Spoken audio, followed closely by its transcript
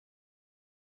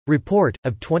Report,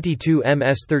 of 22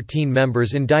 MS-13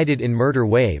 members indicted in murder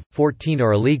wave, 14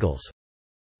 are illegals.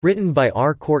 Written by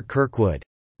R. Court Kirkwood.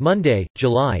 Monday,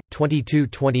 July 22,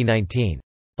 2019.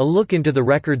 A look into the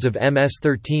records of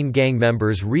MS-13 gang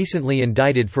members recently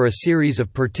indicted for a series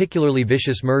of particularly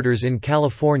vicious murders in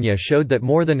California showed that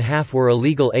more than half were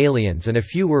illegal aliens and a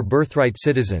few were birthright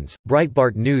citizens,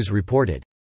 Breitbart News reported.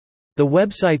 The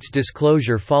website's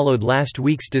disclosure followed last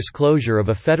week's disclosure of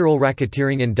a federal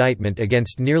racketeering indictment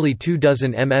against nearly 24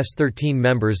 MS-13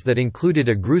 members that included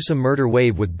a gruesome murder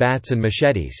wave with bats and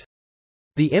machetes.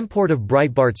 The import of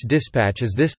Breitbart's dispatch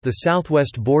is this: the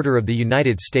southwest border of the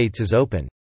United States is open.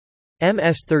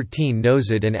 MS-13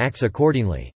 knows it and acts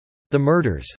accordingly. The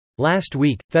murders. Last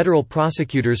week, federal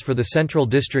prosecutors for the Central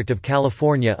District of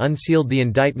California unsealed the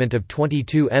indictment of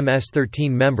 22 MS-13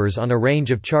 members on a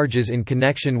range of charges in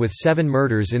connection with 7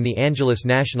 murders in the Angeles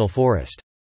National Forest.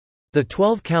 The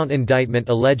 12-count indictment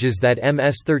alleges that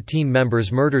MS-13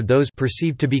 members murdered those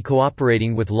perceived to be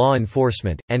cooperating with law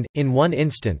enforcement, and, in one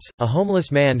instance, a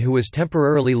homeless man who was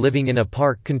temporarily living in a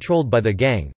park controlled by the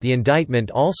gang. The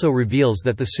indictment also reveals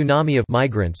that the tsunami of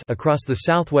migrants across the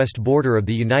southwest border of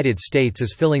the United States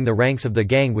is filling the ranks of the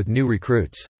gang with new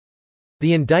recruits.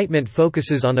 The indictment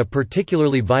focuses on a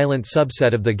particularly violent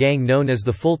subset of the gang known as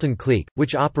the Fulton Clique,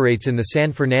 which operates in the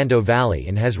San Fernando Valley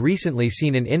and has recently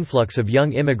seen an influx of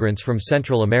young immigrants from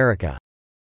Central America.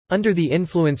 Under the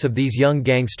influence of these young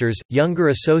gangsters, younger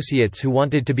associates who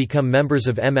wanted to become members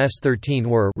of MS-13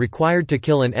 were required to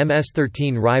kill an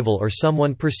MS-13 rival or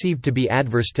someone perceived to be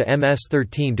adverse to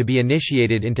MS-13 to be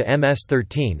initiated into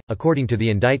MS-13, according to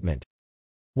the indictment.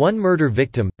 One murder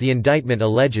victim, the indictment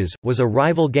alleges, was a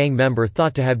rival gang member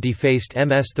thought to have defaced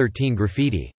MS-13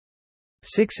 graffiti.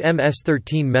 6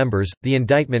 MS-13 members, the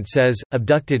indictment says,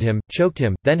 abducted him, choked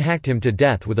him, then hacked him to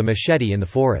death with a machete in the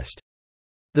forest.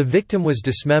 The victim was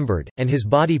dismembered, and his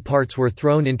body parts were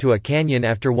thrown into a canyon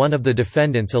after one of the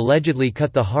defendants allegedly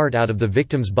cut the heart out of the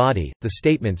victim's body, the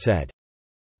statement said.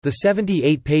 The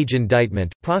 78-page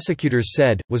indictment, prosecutors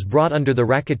said, was brought under the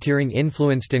Racketeering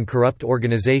Influenced and Corrupt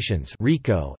Organizations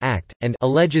 (RICO) Act, and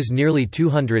alleges nearly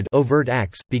 200 overt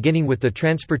acts, beginning with the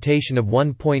transportation of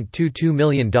 $1.22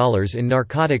 million in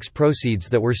narcotics proceeds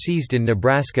that were seized in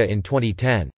Nebraska in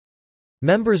 2010.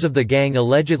 Members of the gang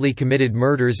allegedly committed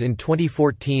murders in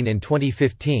 2014 and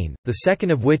 2015, the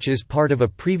second of which is part of a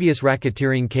previous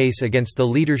racketeering case against the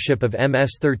leadership of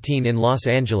MS-13 in Los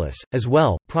Angeles. As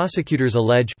well, prosecutors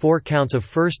allege 4 counts of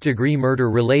first-degree murder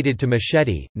related to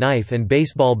machete, knife and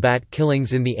baseball bat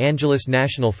killings in the Angeles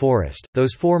National Forest.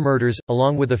 Those 4 murders,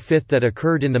 along with a 5th that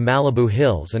occurred in the Malibu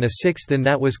Hills and a 6th in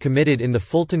that was committed in the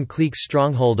Fulton Clique's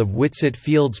stronghold of Whitsett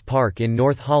Fields Park in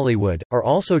North Hollywood, are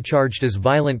also charged as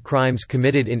violent crimes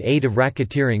committed in aid of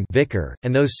racketeering (VICR),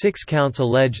 and those 6 counts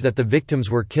allege that the victims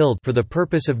were killed for the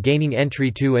purpose of gaining entry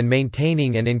to and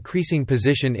maintaining an increasing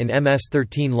position in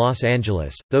MS-13 Los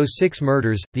Angeles. Those 6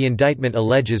 murders, the indictment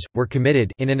alleges, were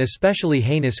committed in an especially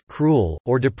heinous, cruel,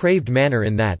 or depraved manner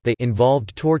in that they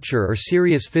involved torture or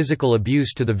serious physical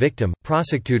abuse to the victim.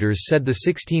 Prosecutors said the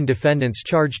 16 defendants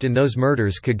charged in those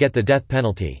murders could get the death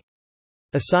penalty.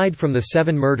 Aside from the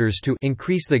 7 murders to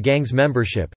increase the gang's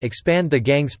membership, expand the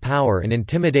gang's power and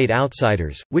intimidate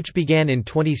outsiders, which began in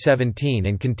 2017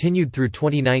 and continued through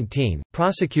 2019,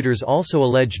 prosecutors also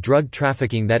allege drug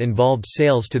trafficking that involved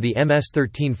sales to the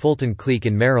MS-13 Fulton Clique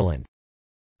in Maryland.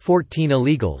 14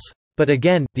 illegals. But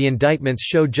again, the indictments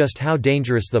show just how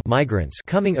dangerous the migrants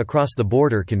coming across the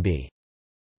border can be.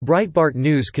 Breitbart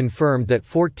News confirmed that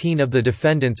 14 of the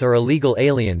defendants are illegal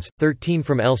aliens, 13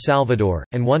 from El Salvador,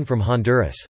 and 1 from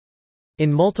Honduras.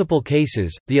 In multiple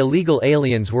cases, the illegal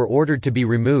aliens were ordered to be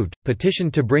removed,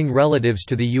 petitioned to bring relatives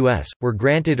to the U.S., were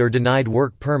granted or denied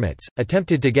work permits,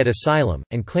 attempted to get asylum,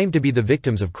 and claimed to be the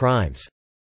victims of crimes.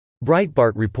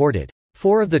 Breitbart reported.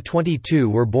 4 of the 22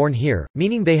 were born here,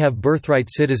 meaning they have birthright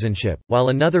citizenship, while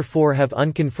another 4 have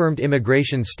unconfirmed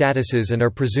immigration statuses and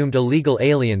are presumed illegal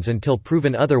aliens until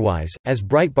proven otherwise. As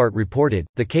Breitbart reported,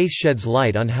 the case sheds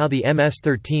light on how the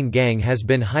MS-13 gang has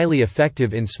been highly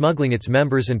effective in smuggling its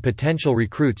members and potential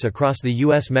recruits across the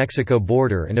U.S.-Mexico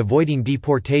border and avoiding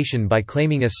deportation by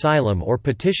claiming asylum or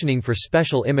petitioning for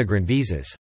special immigrant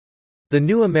visas. The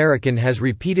New American has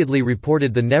repeatedly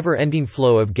reported the never-ending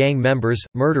flow of gang members,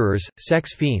 murderers,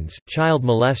 sex fiends, child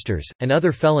molesters, and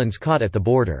other felons caught at the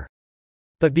border.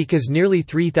 But because nearly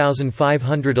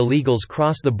 3,500 illegals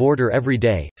cross the border every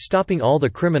day, stopping all the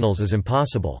criminals is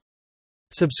impossible.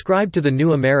 Subscribe to The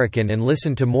New American and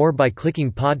listen to more by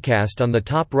clicking podcast on the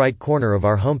top right corner of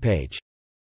our homepage.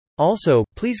 Also,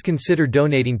 please consider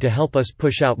donating to help us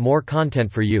push out more content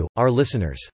for you, our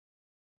listeners.